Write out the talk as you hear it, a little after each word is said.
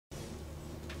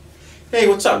Hey,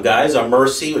 what's up guys? I'm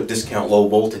Mercy with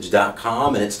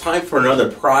DiscountLowVoltage.com, and it's time for another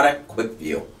product quick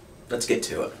view. Let's get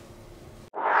to it.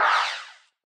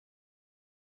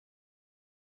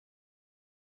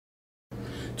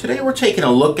 Today we're taking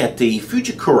a look at the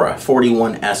Fujikura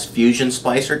 41S Fusion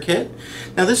Splicer Kit.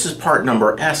 Now this is part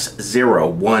number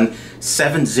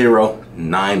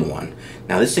S017091.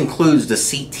 Now this includes the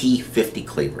CT50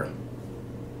 Cleaver.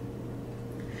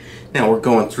 Now we're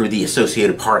going through the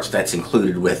associated parts that's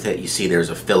included with it. You see there's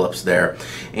a Phillips there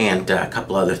and a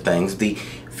couple other things. The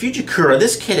Fujikura,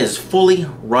 this kit is fully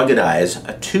ruggedized,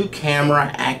 a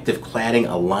 2-camera active cladding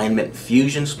alignment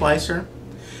fusion splicer.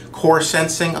 Core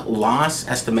sensing loss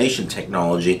estimation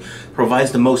technology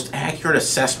provides the most accurate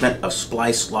assessment of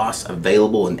splice loss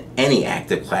available in any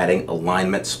active cladding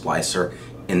alignment splicer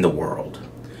in the world.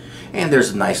 And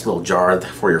there's a nice little jar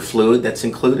for your fluid that's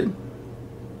included.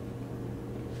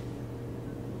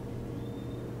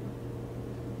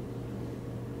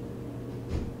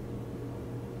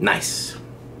 Nice.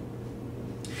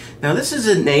 Now this is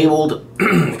enabled,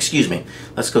 excuse me,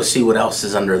 let's go see what else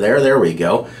is under there. There we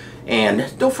go.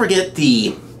 And don't forget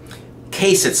the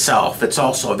case itself. It's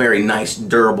also a very nice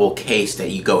durable case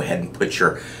that you go ahead and put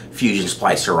your fusion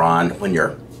splicer on when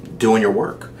you're doing your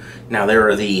work. Now there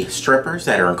are the strippers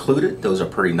that are included. Those are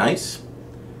pretty nice.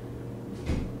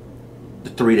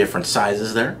 The 3 different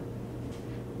sizes there.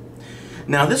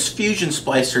 Now this fusion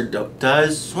splicer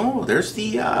does, oh, there's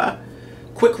the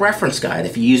quick reference guide.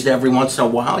 If you use it every once in a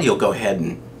while, you'll go ahead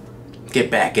and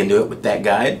get back into it with that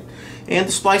guide. And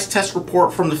the splice test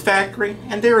report from the factory.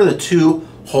 And there are the 2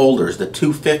 holders, the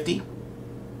 250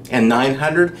 and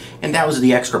 900. And that was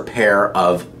the extra pair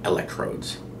of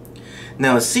electrodes.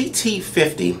 Now the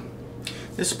CT50,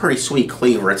 this is a pretty sweet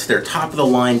cleaver. It's their top of the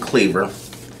line cleaver.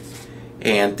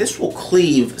 And this will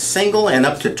cleave single and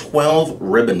up to 12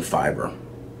 ribbon fiber.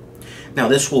 Now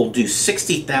this will do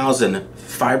 60,000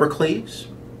 fiber cleaves.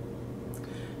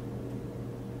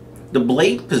 The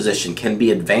blade position can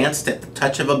be advanced at the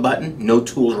touch of a button, no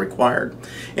tools required.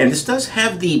 And this does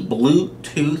have the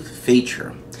Bluetooth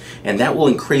feature, and that will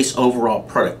increase overall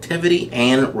productivity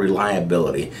and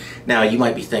reliability. Now you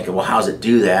might be thinking, well, how does it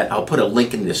do that? I'll put a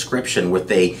link in the description with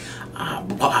a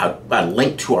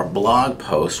link to our blog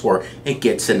post where it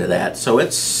gets into that. So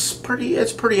it's pretty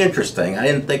interesting. I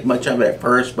didn't think much of it at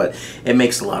first, but it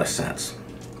makes a lot of sense.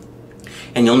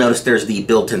 And you'll notice there's the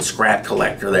built-in scrap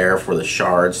collector there for the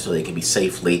shards so they can be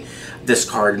safely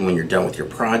discarded when you're done with your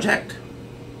project.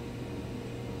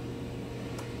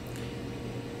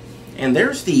 And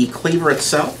there's the cleaver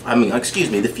itself,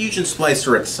 the fusion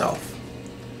splicer itself.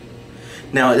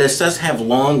 Now this does have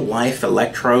long life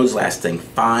electrodes lasting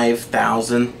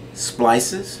 5,000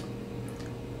 splices.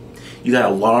 You got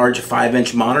a large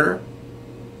 5-inch monitor,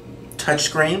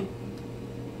 touchscreen,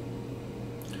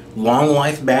 long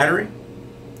life battery,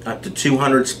 up to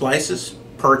 200 splices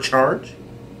per charge.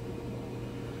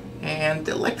 And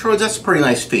the electrodes, that's a pretty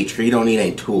nice feature. You don't need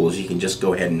any tools. You can just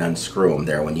go ahead and unscrew them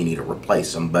there when you need to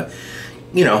replace them. But,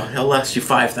 you know, it'll last you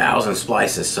 5,000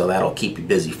 splices, so that'll keep you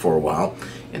busy for a while.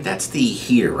 And that's the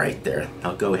heater right there.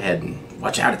 I'll go ahead and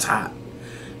watch out, it's hot.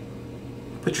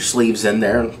 Put your sleeves in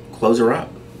there and close her up.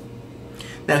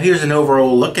 Now here's an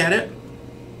overall look at it.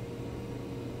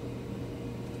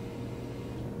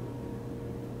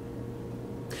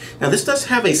 Now this does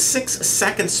have a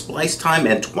 6-second splice time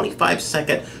and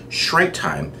 25-second shrink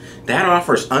time. That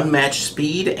offers unmatched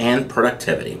speed and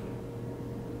productivity.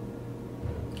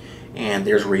 And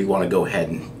there's where you want to go ahead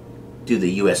and do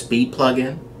the USB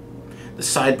plug-in. The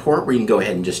side port where you can go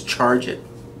ahead and just charge it.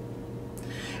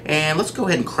 And let's go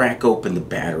ahead and crack open the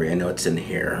battery. I know it's in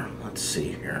here. Let's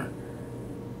see here.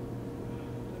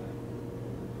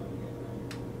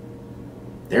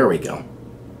 There we go.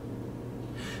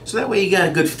 So that way you got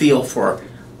a good feel for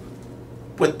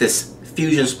what this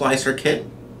fusion splicer kit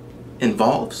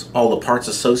involves, all the parts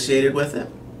associated with it.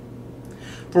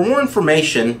 For more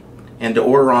information and to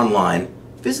order online,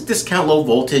 visit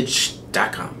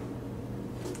DiscountLowVoltage.com.